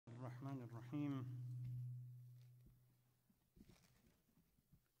الرحمن الرحيم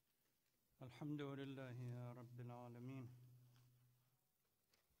الحمد لله رب العالمين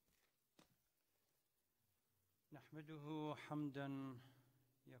نحمده حمدا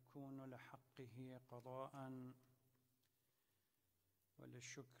يكون لحقه قضاء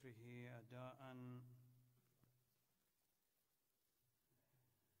ولشكره أداء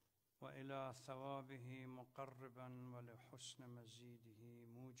وإلى ثوابه مقربا ولحسن مزيده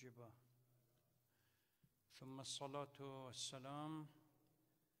موجبا ثم الصلاة والسلام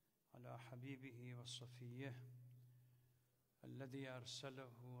على حبيبه وصفيه الذي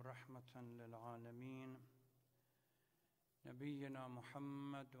أرسله رحمة للعالمين نبينا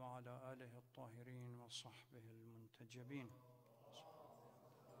محمد وعلى آله الطاهرين وصحبه المنتجبين.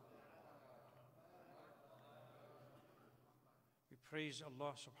 We praise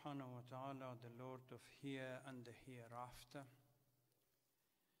Allah subhanahu wa ta'ala, the Lord of here and the hereafter.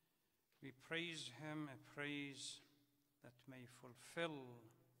 We praise Him a praise that may fulfill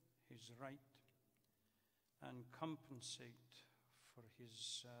His right and compensate for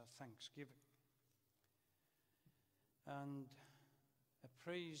His thanksgiving. And a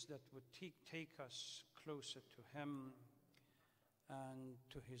praise that would take us closer to Him and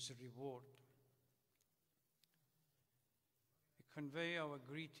to His reward. We convey our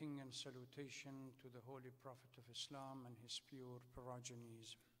greeting and salutation to the Holy Prophet of Islam and his pure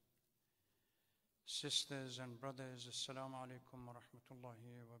progenies. Sisters and brothers, Assalamu alaikum wa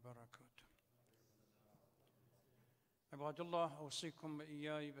rahmatullahi wa barakatuh. Ibadullah, awsikum wa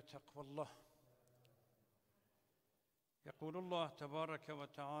iyai bi taqwallah. يقول الله تبارك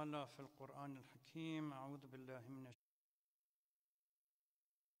وتعالى في القرآن الحكيم أعوذ بالله من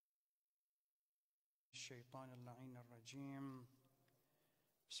الشيطان اللعين الرجيم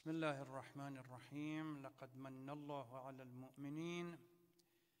بسم الله الرحمن الرحيم لقد من الله على المؤمنين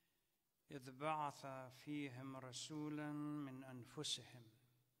إذ بعث فيهم رسولا من أنفسهم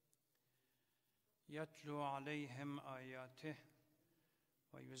يتلو عليهم آياته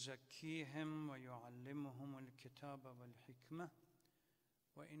ويزكيهم ويعلمهم الكتاب والحكمة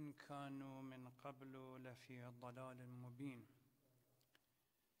وإن كانوا من قبل لفي ضلال مبين.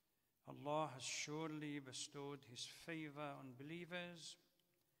 Allah has surely bestowed His favor on believers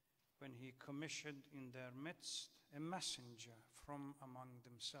when He commissioned in their midst a messenger from among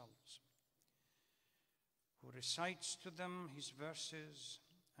themselves, who recites to them His verses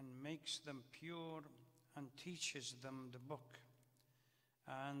and makes them pure and teaches them the book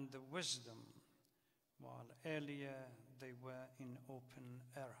and the wisdom, while earlier they were in open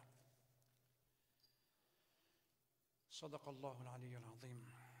error. صدق الله العلي العظيم.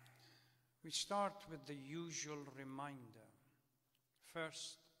 We start with the usual reminder.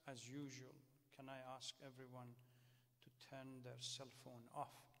 First, as usual, can I ask everyone to turn their cell phone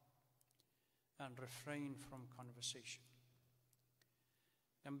off and refrain from conversation?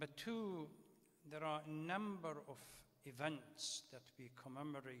 Number two, there are a number of events that we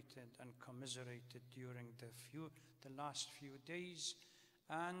commemorated and commiserated during the last few days,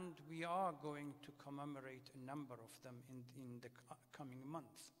 and we are going to commemorate a number of them in the coming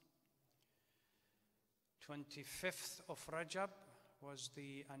month. 25th of Rajab was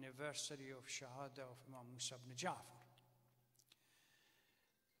the anniversary of Shahada of Imam Musa ibn Ja'far.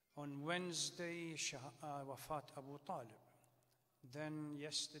 On Wednesday, Wafat Abu Talib. Then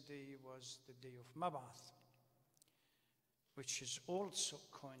yesterday was the day of Mab'ath, which is also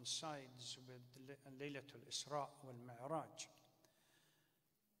coincides with Laylatul Isra wal Mi'raj.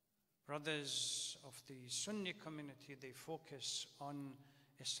 Brothers of the Sunni community, they focus on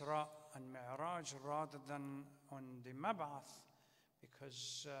Isra and Mi'raj rather than on the Mab'ath,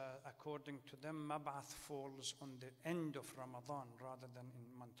 because according to them, Mab'ath falls on the end of Ramadan rather than in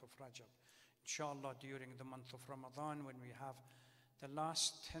the month of Rajab. Inshallah, during the month of Ramadan, when we have the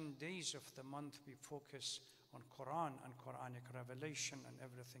last 10 days of the month, we focus on Quran and Quranic revelation and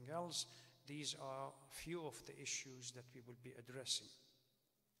everything else. These are few of the issues that we will be addressing.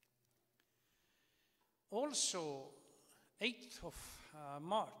 Also, 8th of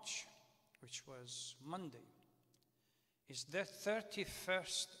March, which was Monday, is the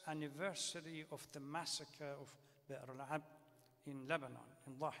 31st anniversary of the massacre of Bi'r al-Abd in Lebanon,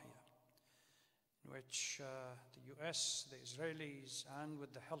 in Dahia, in which the US, the Israelis, and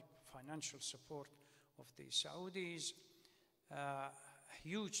with the help, financial support of the Saudis, a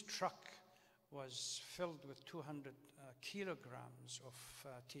huge truck was filled with 200 kilograms of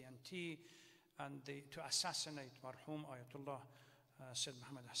TNT, and to assassinate Marhum Ayatollah Sayyid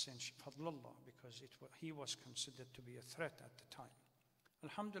Muhammad Hussein Fadlullah, because he was considered to be a threat at the time.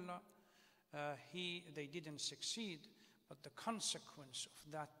 Alhamdulillah, they didn't succeed, but the consequence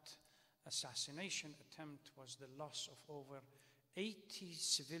of that assassination attempt was the loss of over 80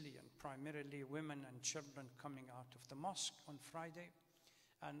 civilians, primarily women and children, coming out of the mosque on Friday,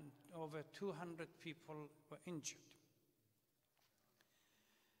 and over 200 people were injured.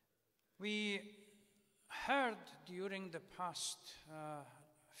 We heard during the past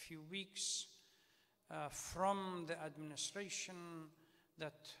few weeks from the administration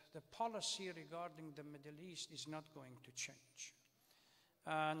that the policy regarding the Middle East is not going to change.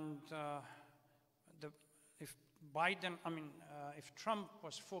 And if Trump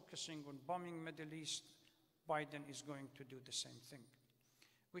was focusing on bombing Middle East, Biden is going to do the same thing,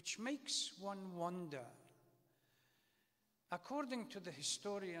 which makes one wonder. According to the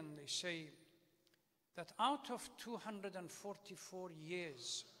historian, they say that out of 244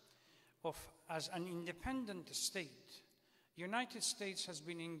 years as an independent state, United States has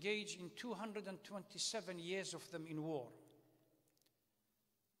been engaged in 227 years of them in war.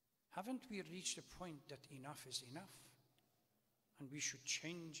 Haven't we reached a point that enough is enough and we should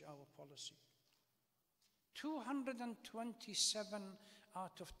change our policy? 227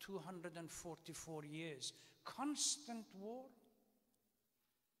 out of 244 years, constant war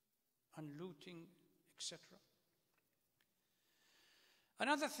and looting, etc.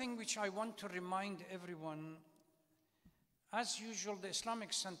 Another thing which I want to remind everyone, as usual, the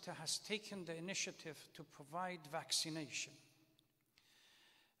Islamic Center has taken the initiative to provide vaccination.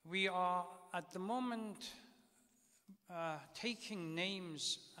 We are at the moment taking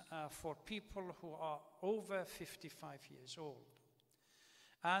names for people who are over 55 years old,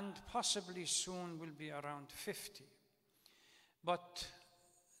 and possibly soon will be around 50. But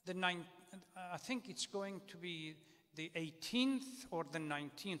I think it's going to be the 18th or the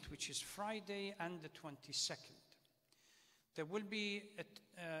 19th, which is Friday, and the 22nd. There will be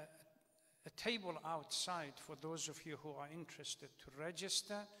a table outside for those of you who are interested to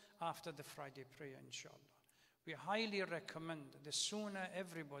register after the Friday prayer, inshallah. We highly recommend, the sooner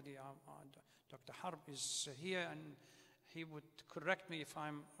everybody, Dr. Harb is here and he would correct me if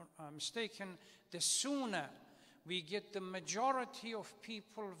I'm mistaken, the sooner we get the majority of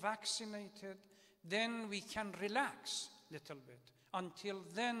people vaccinated, then we can relax a little bit. Until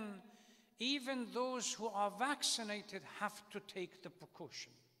then, even those who are vaccinated have to take the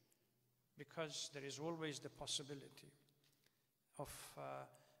precaution, because there is always the possibility of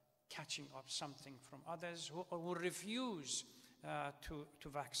catching up something from others who refuse to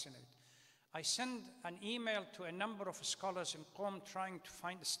vaccinate. I send an email to a number of scholars in Qom trying to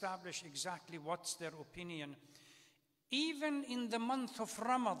establish exactly what's their opinion. Even in the month of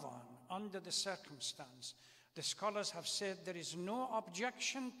Ramadan, under the circumstance, the scholars have said there is no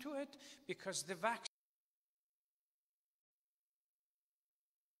objection to it because the vaccine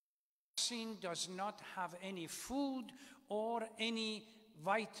does not have any food or any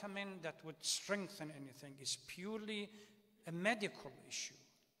vitamin that would strengthen anything. It's purely a medical issue.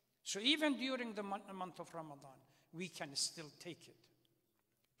 So even during the month of Ramadan, we can still take it.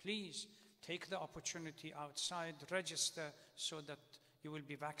 Please take the opportunity outside, register so that you will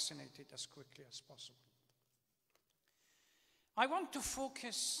be vaccinated as quickly as possible. I want to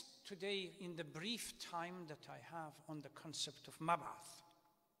focus today, in the brief time that I have, on the concept of Mab'ath,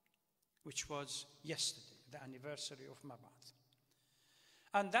 which was yesterday, the anniversary of Mab'ath.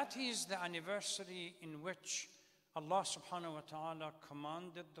 And that is the anniversary in which Allah subhanahu wa ta'ala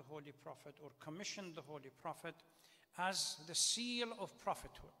commanded the Holy Prophet, or commissioned the Holy Prophet, as the seal of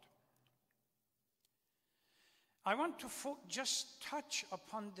prophethood. I want to just touch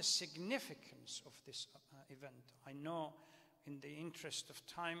upon the significance of this event. I know in the interest of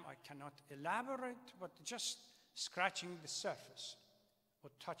time I cannot elaborate, but just scratching the surface or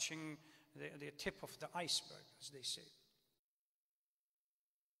touching the tip of the iceberg, as they say.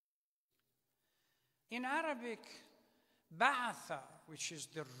 In Arabic, ba'atha, which is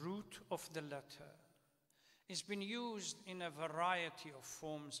the root of the letter, has been used in a variety of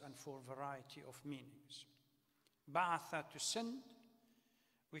forms and for a variety of meanings. Ba'atha, to send,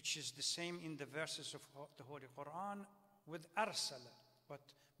 which is the same in the verses of the Holy Quran, with arsala,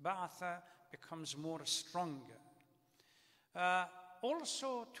 but ba'atha becomes more stronger.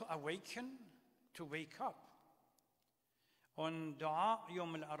 Also to awaken, to wake up. On dua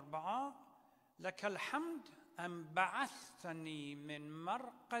yawm al-arba'a, لك الحمد أن بعثتني من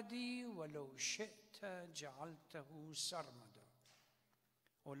مرقدي ولو شئت جعلته سرمدا.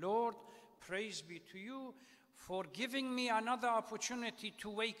 O Lord, praise be to you for giving me another opportunity to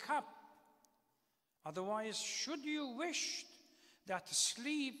wake up. Otherwise, should you wish that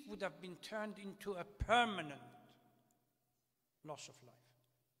sleep would have been turned into a permanent loss of life.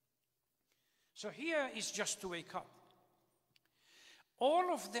 So here is just to wake up.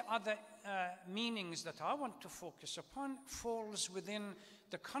 All of the other meanings that I want to focus upon falls within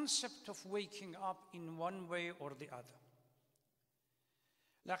the concept of waking up in one way or the other.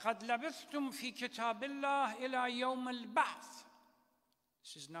 لَقَدْ لَبِثْتُمْ فِي كِتَابِ اللَّهِ إِلَى يَوْمِ الْبَعْثِ.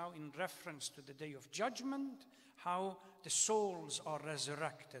 This is now in reference to the day of judgment, how the souls are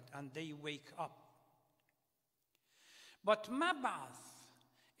resurrected and they wake up. But Mab'ath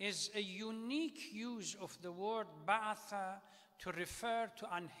is a unique use of the word ba'atha to refer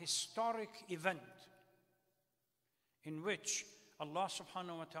to an historic event in which Allah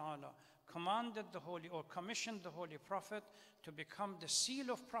subhanahu wa ta'ala commanded the holy or commissioned the Holy Prophet to become the seal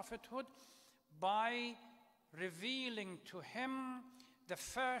of prophethood by revealing to him the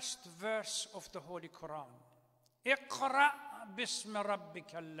first verse of the Holy Quran. اقرأ باسم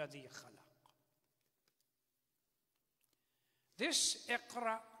ربك الذي خلق. This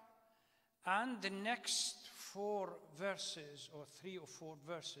Iqra and the next 4 verses or 3 or 4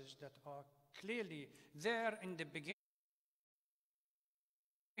 verses that are clearly there in the beginning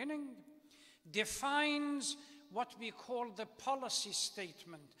defines what we call the policy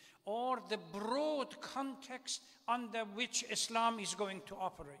statement or the broad context under which Islam is going to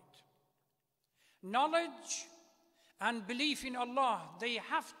operate. Knowledge and belief in Allah, they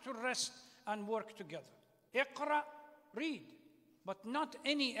have to rest and work together. Iqra, read, but not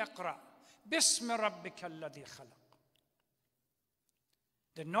any Iqra. Bismi rabbika alladhi khalaq.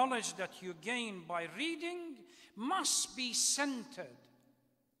 The knowledge that you gain by reading must be centered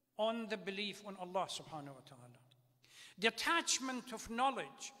on the belief on Allah subhanahu wa ta'ala. Detachment of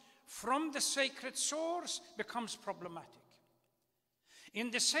knowledge from the sacred source becomes problematic. In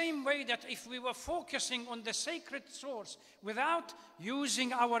the same way that if we were focusing on the sacred source without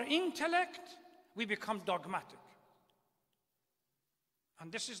using our intellect, we become dogmatic.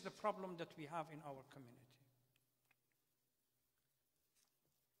 And this is the problem that we have in our community.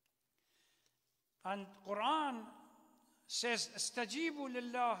 And Quran says, "Astajibu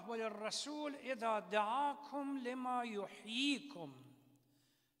lillah wa lirrasul idha da'akum lima yuhyikum."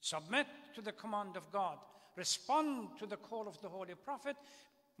 Submit to the command of God. Respond to the call of the Holy Prophet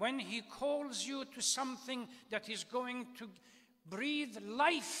when he calls you to something that is going to breathe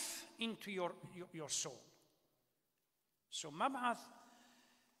life into your soul. So Mab'ath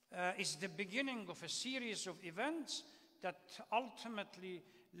is the beginning of a series of events that ultimately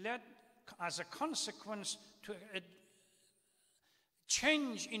led as a consequence to a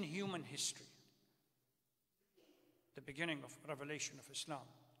change in human history. The beginning of revelation of Islam.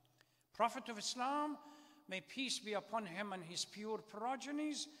 Prophet of Islam, may peace be upon him and his pure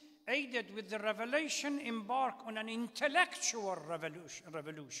progenies, aided with the revelation, embark on an intellectual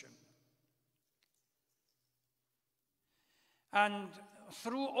revolution. And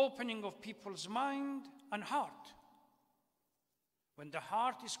through opening of people's mind and heart. When the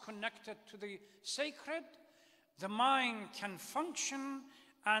heart is connected to the sacred, the mind can function,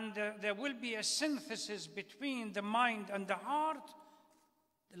 and there will be a synthesis between the mind and the heart.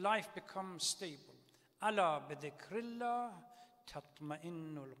 The life becomes stable. Ala bidhikrillah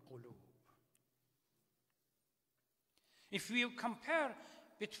tatma'innul qulub. If we compare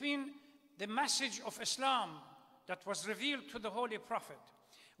between the message of Islam that was revealed to the Holy Prophet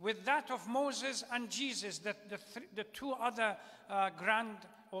with that of Moses and Jesus, the 2 other grand,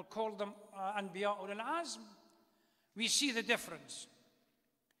 or call them Anbiya ul-Azm, we see the difference.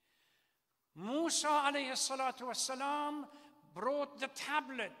 Musa alayhi salatu wassalam brought the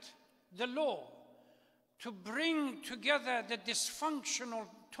tablet, the law, to bring together the dysfunctional,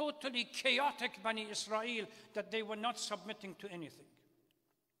 totally chaotic Bani Israel, that they were not submitting to anything.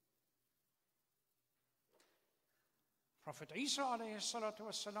 Prophet Isa alayhi salatu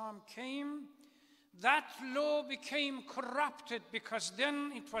wasalam came, that law became corrupted because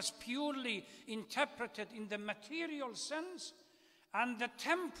then it was purely interpreted in the material sense, and the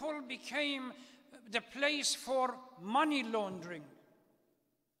temple became the place for money laundering.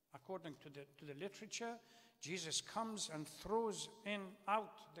 According to the literature, Jesus comes and throws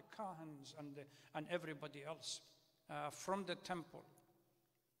out the kahans and everybody else from the temple,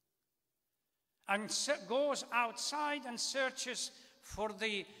 and goes outside and searches for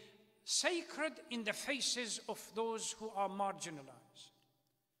the sacred in the faces of those who are marginalized.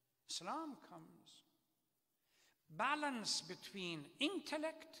 Islam comes. Balance between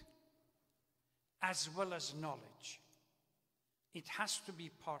intellect as well as knowledge. It has to be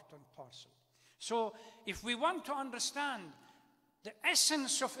part and parcel. So if we want to understand the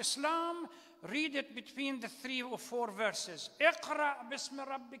essence of Islam, read it between the 3 or 4 verses. اقرأ باسم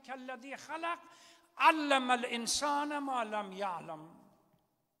ربك الذي خلق علم الإنسان ما لم يعلم.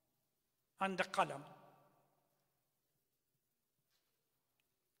 And the qalam.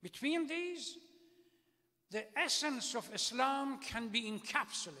 Between these, the essence of Islam can be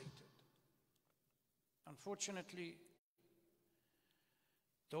encapsulated. Unfortunately,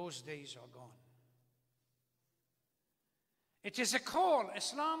 those days are gone. It is a call.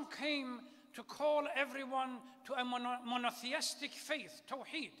 Islam came to call everyone to a monotheistic faith,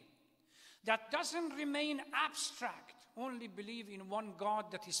 Tawheed, that doesn't remain abstract, only believe in one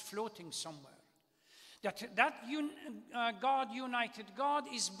God that is floating somewhere. That God, united God,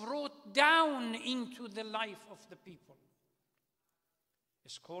 is brought down into the life of the people.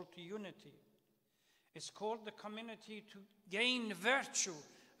 It's called to unity. It's called the community to gain virtue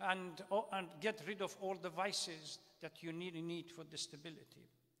and get rid of all the vices that you need for the stability.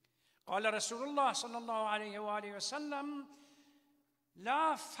 قال رسول الله صلى الله عليه وآله وسلم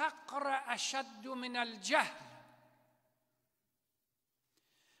لا فقر أشد من الجهل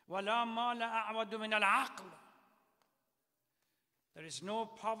ولا مال أعود من العقل. There is no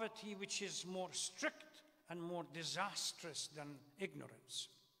poverty which is more strict and more disastrous than ignorance.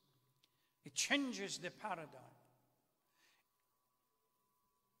 It changes the paradigm.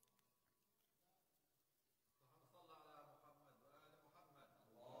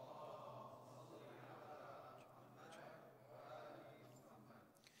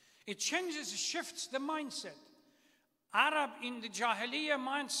 It changes, shifts the mindset. Arab in the Jahiliyyah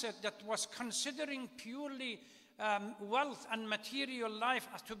mindset that was considering purely wealth and material life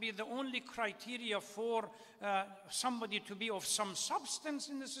as to be the only criteria for somebody to be of some substance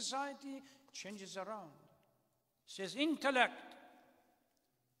in the society, changes around. It says intellect.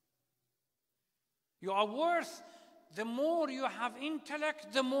 You are worth, the more you have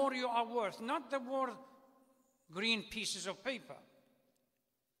intellect, the more you are worth, not the more green pieces of paper.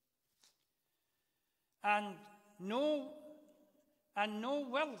 And no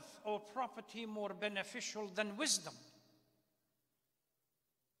wealth or property more beneficial than wisdom.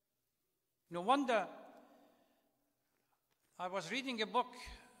 No wonder, I was reading a book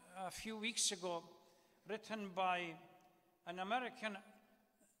a few weeks ago written by an American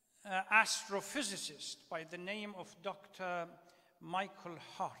astrophysicist by the name of Dr. Michael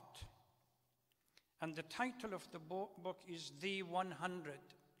Hart. And the title of the book is The 100.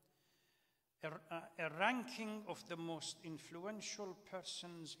 A ranking of the most influential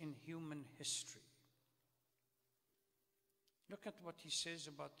persons in human history. Look at what he says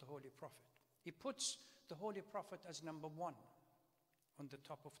about the Holy Prophet. He puts the Holy Prophet as number one on the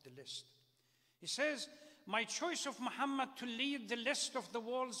top of the list. He says, my choice of Muhammad to lead the list of the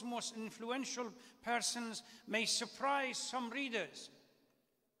world's most influential persons may surprise some readers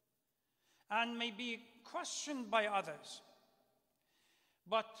and may be questioned by others.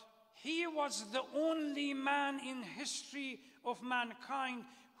 But he was the only man in history of mankind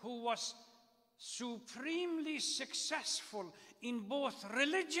who was supremely successful in both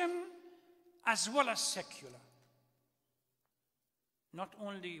religion as well as secular. Not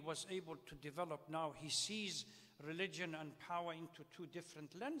only was able to develop, now he sees religion and power into two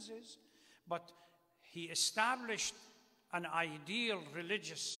different lenses, but he established an ideal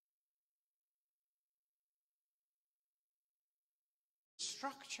religious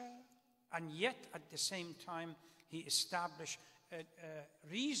structure, and yet at the same time he established a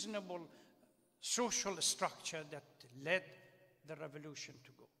reasonable social structure that led the revolution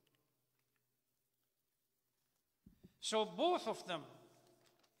to go. So both of them,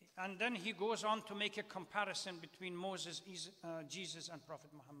 and then he goes on to make a comparison between Moses, Jesus, and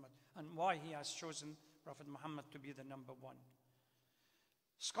Prophet Muhammad, and why he has chosen Prophet Muhammad to be the number one.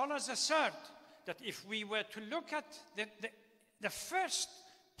 Scholars assert that if we were to look at the first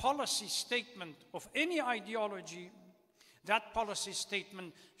policy statement of any ideology, that policy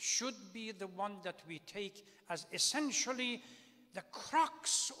statement should be the one that we take as essentially the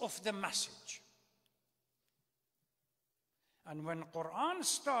crux of the message. And when Quran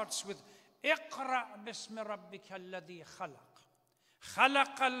starts with اقرأ باسم ربك الذي خلق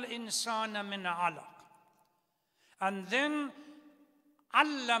خلق الإنسان من علق, and then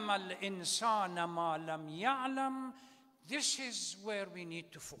علم الإنسان ما لم يعلم, this is where we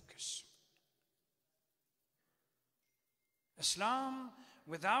need to focus. Islam,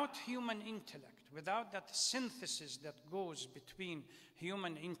 without human intellect, without that synthesis that goes between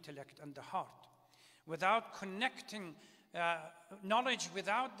human intellect and the heart, without connecting knowledge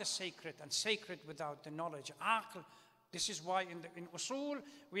without the sacred and sacred without the knowledge, aql. This is why in usul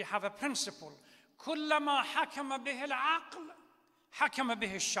we have a principle: كلما حكم به العقل حكم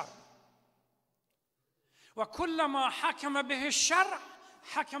به الشرع, وكلما حكم به الشرع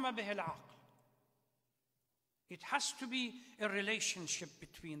حكم به العقل. It has to be a relationship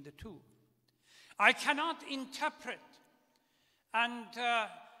between the two. I cannot interpret and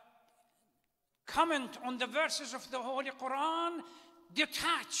comment on the verses of the Holy Quran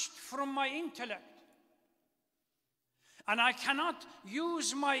detached from my intellect. And I cannot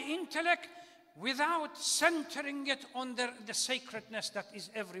use my intellect without centering it on the sacredness that is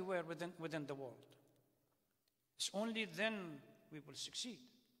everywhere within the world. It's only then we will succeed.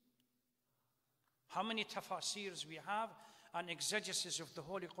 How many tafasirs we have and exegesis of the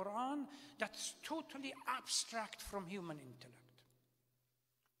Holy Quran that's totally abstract from human intellect.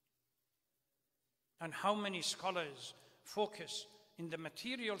 And how many scholars focus in the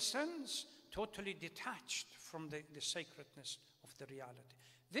material sense, totally detached from the sacredness of the reality.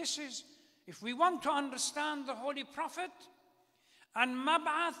 This is, if we want to understand the Holy Prophet and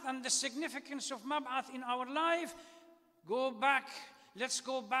Mab'ath and the significance of Mab'ath in our life, let's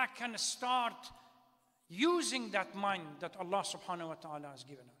go back and start using that mind that Allah subhanahu wa ta'ala has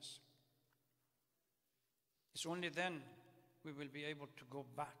given us. It's only then we will be able to go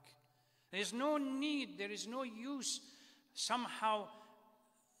back. There is no need, there is no use somehow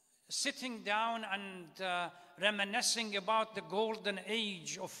sitting down and reminiscing about the golden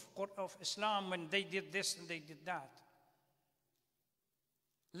age of Islam when they did this and they did that.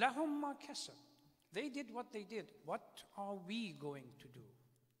 Lahum ma kasab. They did what they did. What are we going to do?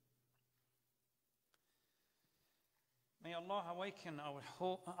 May Allah awaken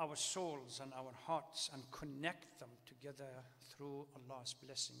our souls and our hearts and connect them together through Allah's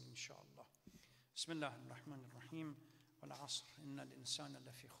blessing, inshallah. Bismillah ar-Rahman ar-Rahim. Wal asr, inna al-insana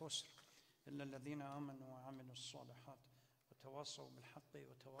lafi khusr, illa alladhina amanu wa amilu as-salihat, wa tawasaw bil-haqqi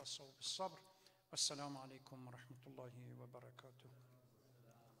wa tawasaw bis-sabr. Wassalamu alaykum wa rahmatullahi wa barakatuh.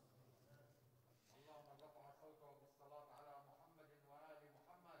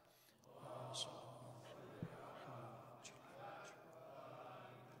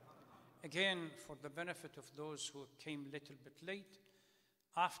 Again, for the benefit of those who came a little bit late,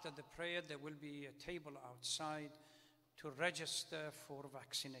 after the prayer there will be a table outside to register for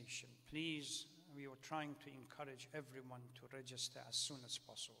vaccination. Please, we are trying to encourage everyone to register as soon as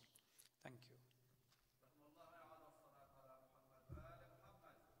possible. Thank you.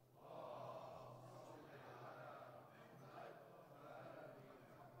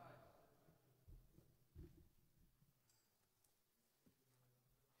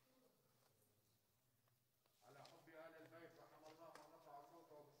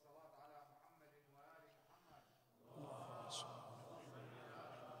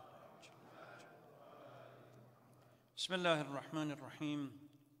 بسم الله الرحمن الرحيم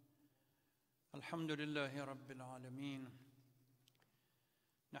الحمد لله رب العالمين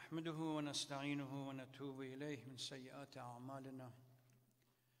نحمده ونستعينه ونتوب إليه من سيئات أعمالنا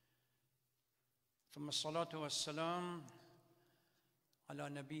ثم الصلاة والسلام على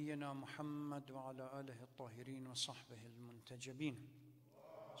نبينا محمد وعلى آله الطاهرين وصحبه المنتجبين.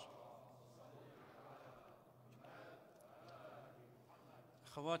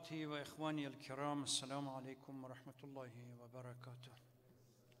 أخواتي وإخواني الكرام، السلام عليكم ورحمة الله وبركاته.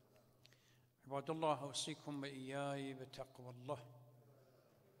 عباد الله، أوصيكم وإياي بتقوى الله.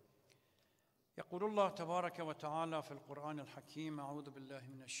 يقول الله تبارك وتعالى في القرآن الحكيم: أعوذ بالله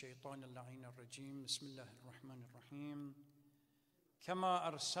من الشيطان اللعين الرجيم، بسم الله الرحمن الرحيم. كما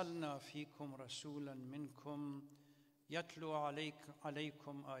أرسلنا فيكم رسولا منكم يتلو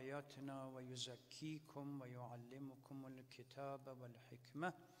عليكم آياتنا ويزكيكم ويعلمكم الكتاب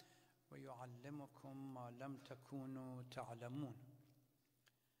والحكمة ويعلمكم ما لم تكونوا تعلمون.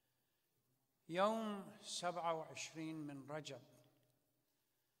 يوم 27 من رجب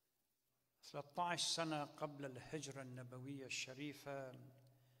 13 سنة قبل الهجرة النبوية الشريفة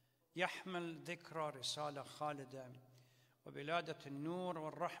يحمل ذكرى رسالة خالدة وولادة النور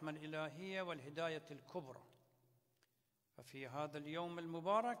والرحمة الإلهية والهداية الكبرى. ففي هذا اليوم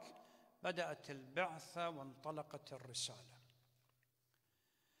المبارك بدأت البعثة وانطلقت الرسالة.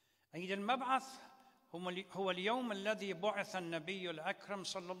 عيد المبعث هو اليوم الذي بعث النبي الأكرم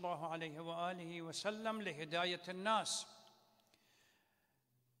صلى الله عليه وآله وسلم لهداية الناس،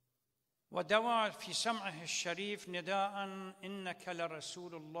 ودعا في سمعه الشريف نداء: إنك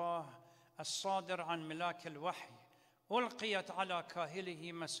لرسول الله الصادر عن ملاك الوحي، ألقيت على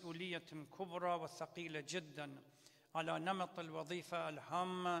كاهله مسؤولية كبرى وثقيلة جدا على نمط الوظيفة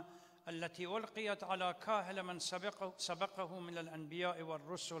الهامة التي ألقيت على كاهل من سبقه من الأنبياء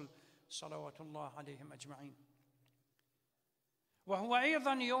والرسل صلوات الله عليهم أجمعين. وهو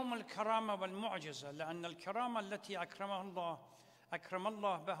أيضا يوم الكرامة والمعجزة، لأن الكرامة التي أكرم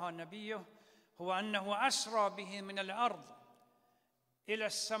الله بها نبيه هو أنه أسرى به من الأرض إلى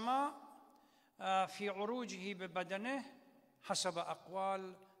السماء في عروجه ببدنه حسب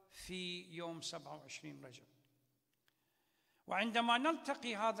أقوال في يوم 27 رجب. وعندما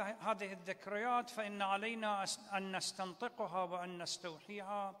نلتقي هذه الذكريات فإن علينا أن نستنطقها وأن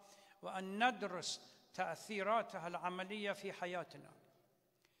نستوحيها وأن ندرس تأثيراتها العملية في حياتنا،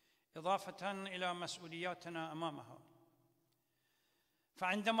 إضافة إلى مسؤولياتنا أمامها.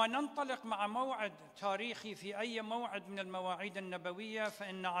 فعندما ننطلق مع موعد تاريخي في أي موعد من المواعيد النبوية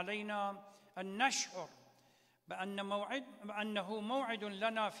فإن علينا أن نشعر بأنه موعد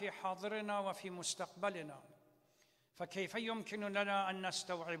لنا في حاضرنا وفي مستقبلنا، فكيف يمكن لنا أن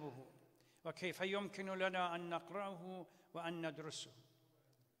نستوعبه؟ وكيف يمكن لنا أن نقرأه وأن ندرسه؟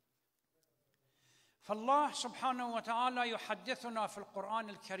 فالله سبحانه وتعالى يحدثنا في القرآن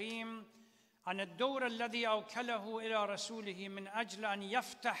الكريم عن الدور الذي أوكله إلى رسوله من أجل أن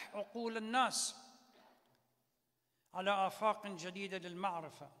يفتح عقول الناس على آفاق جديدة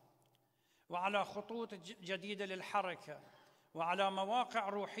للمعرفة، وعلى خطوط جديدة للحركة، وعلى مواقع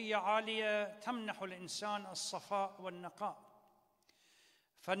روحية عالية تمنح الإنسان الصفاء والنقاء.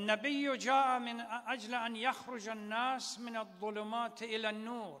 فالنبي جاء من أجل أن يخرج الناس من الظلمات إلى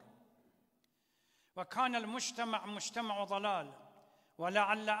النور، وكان المجتمع مجتمع ضلال،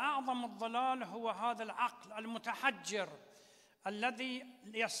 ولعل أعظم الضلال هو هذا العقل المتحجر الذي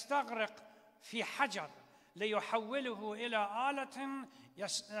يستغرق في حجر ليحوله إلى آلة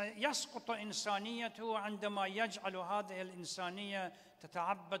يسقط إنسانيته عندما يجعل هذه الإنسانية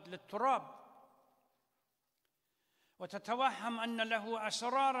تتعبد للتراب وتتوهم أن له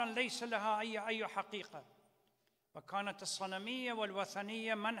أسرارا ليس لها أي حقيقة. وكانت الصنمية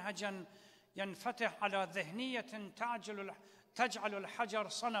والوثنية منهجا ينفتح على ذهنية تجعل الحجر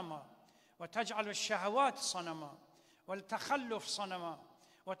صنما، وتجعل الشهوات صنما، والتخلف صنما،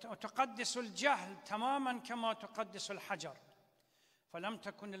 وتقدس الجهل تماما كما تقدس الحجر. فلم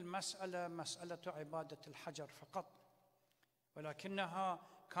تكن المسألة مسألة عبادة الحجر فقط، ولكنها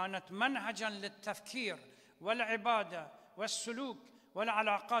كانت منهجا للتفكير والعبادة والسلوك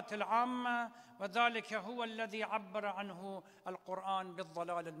والعلاقات العامة، وذلك هو الذي عبر عنه القرآن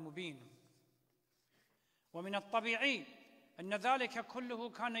بالضلال المبين. ومن الطبيعي أن ذلك كله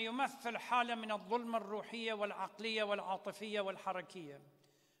كان يمثل حالة من الظلم الروحية والعقلية والعاطفية والحركية.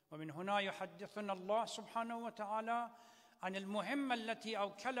 ومن هنا يحدثنا الله سبحانه وتعالى عن المهمة التي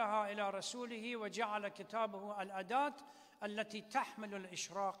أوكلها إلى رسوله، وجعل كتابه الأداة التي تحمل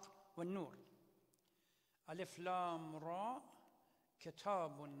الإشراق والنور. ألف لام راء،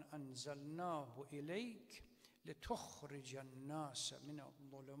 كتاب أنزلناه إليك لتخرج الناس من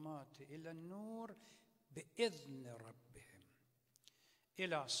الظلمات إلى النور بإذن ربهم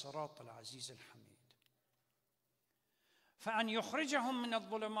إلى صراط العزيز الحميد. فأن يخرجهم من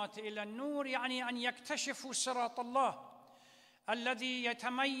الظلمات إلى النور يعني أن يكتشفوا صراط الله الذي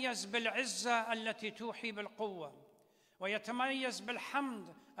يتميز بالعزة التي توحي بالقوة، ويتميز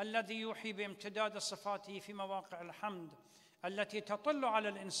بالحمد الذي يوحي بامتداد صفاته في مواقع الحمد التي تطل على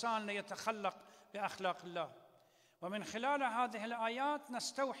الإنسان ليتخلق بأخلاق الله. ومن خلال هذه الآيات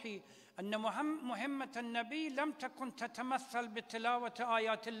نستوحي أن مهمة النبي لم تكن تتمثل بتلاوة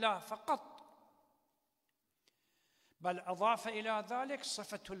آيات الله فقط، بل أضاف إلى ذلك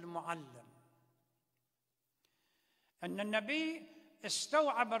صفة المعلم. أن النبي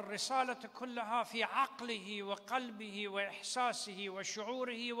استوعب الرسالة كلها في عقله وقلبه وإحساسه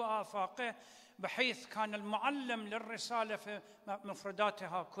وشعوره وآفاقه، بحيث كان المعلم للرسالة في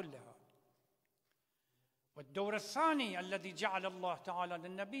مفرداتها كلها. والدور الثاني الذي جعل الله تعالى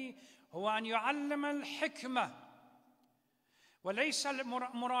للنبي هو أن يعلم الحكمة، وليس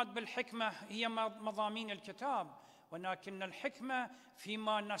المراد بالحكمة هي مضامين الكتاب، ولكن الحكمة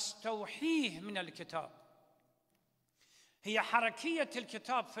فيما نستوحيه من الكتاب، هي حركية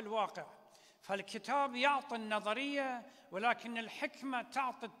الكتاب في الواقع. فالكتاب يعطي النظرية، ولكن الحكمة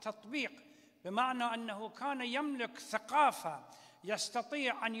تعطي التطبيق، بمعنى أنه كان يملك ثقافة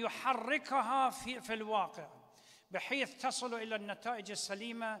يستطيع أن يحركها في الواقع بحيث تصل إلى النتائج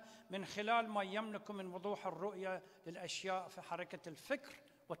السليمة من خلال ما يملك من وضوح الرؤية للأشياء في حركة الفكر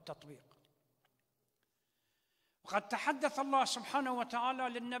والتطبيق. وقد تحدث الله سبحانه وتعالى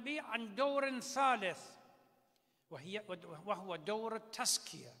للنبي عن دور ثالث، وهو دور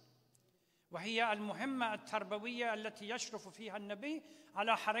التزكية، وهي المهمة التربوية التي يشرف فيها النبي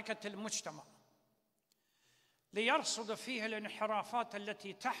على حركة المجتمع، ليرصد فيه الانحرافات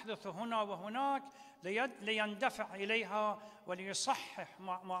التي تحدث هنا وهناك ليندفع إليها وليصحح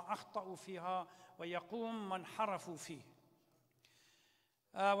ما أخطأوا فيها ويقوم من انحرفوا فيه.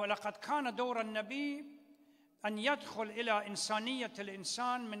 ولقد كان دور النبي أن يدخل إلى إنسانية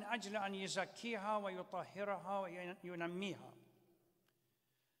الإنسان من أجل أن يزكيها ويطهرها وينميها.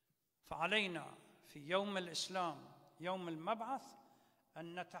 فعلينا في يوم الإسلام، يوم المبعث،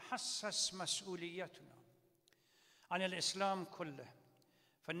 أن نتحسس مسؤوليتنا عن الإسلام كله،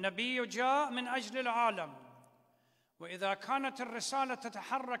 فالنبي جاء من أجل العالم، وإذا كانت الرسالة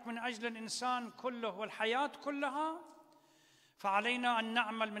تتحرك من أجل الإنسان كله والحياة كلها، فعلينا أن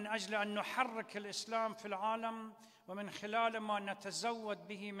نعمل من أجل أن نحرك الإسلام في العالم، ومن خلال ما نتزود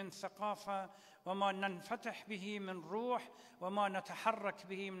به من ثقافة، وما ننفتح به من روح، وما نتحرك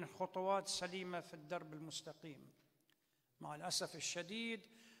به من خطوات سليمة في الدرب المستقيم. مع الأسف الشديد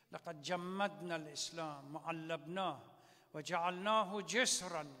لقد جمدنا الإسلام وعلبناه وجعلناه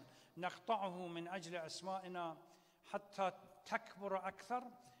جسراً نقطعه من أجل أسمائنا حتى تكبر أكثر،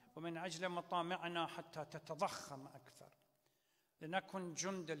 ومن أجل مطامعنا حتى تتضخم أكثر. لنكن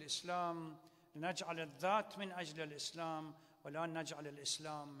جند الإسلام، لنجعل الذات من أجل الإسلام، ولا نجعل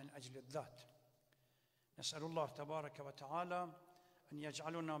الإسلام من أجل الذات. نسأل الله تبارك وتعالى أن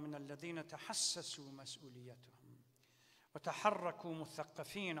يجعلنا من الذين تحسسوا مسؤوليتهم وتحركوا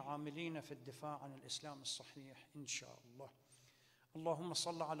مثقفين عاملين في الدفاع عن الإسلام الصحيح إن شاء الله. اللهم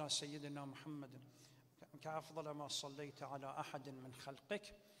صل على سيدنا محمد كأفضل ما صليت على أحد من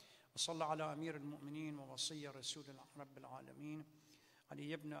خلقك، وصل على أمير المؤمنين ووصي رسول رب العالمين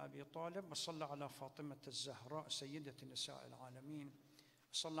علي بن أبي طالب، وصل على فاطمة الزهراء سيدة نساء العالمين،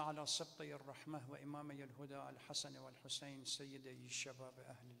 وصل على سبطي الرحمة وإمامي الهدى الحسن والحسين سيدي الشباب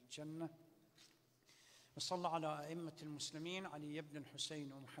أهل الجنة، وصل على أئمة المسلمين علي بن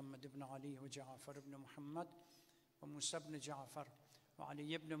الحسين ومحمد بن علي وجعفر بن محمد وموسى بن جعفر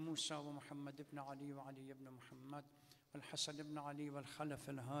وعلي بن موسى ومحمد بن علي وعلي بن محمد والحسن بن علي والخلف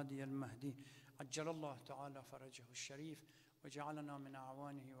الهادي المهدي، عجل الله تعالى فرجه الشريف، وجعلنا من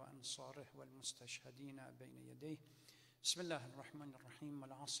أعوانه وأنصاره والمستشهدين بين يديه. بسم الله الرحمن الرحيم.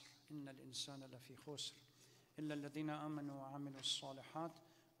 والعصر إن الإنسان لفي خسر إلا الذين آمنوا وعملوا الصالحات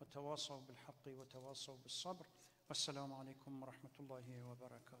وتواصوا بالحق وتواصوا بالصبر. والسلام عليكم ورحمة الله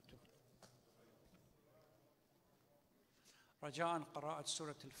وبركاته. رجاء قراءة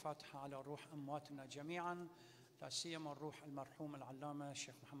سورة الفاتحة على روح أمواتنا جميعا، لا سيما الروح المرحوم العلامة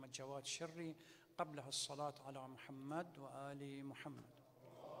الشيخ محمد جواد شري، قبلها الصلاة على محمد وآل محمد.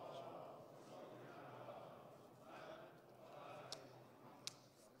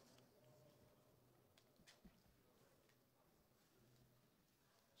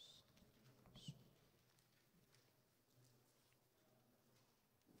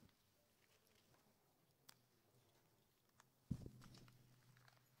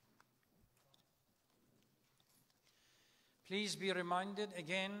 Please be reminded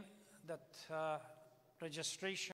again that registration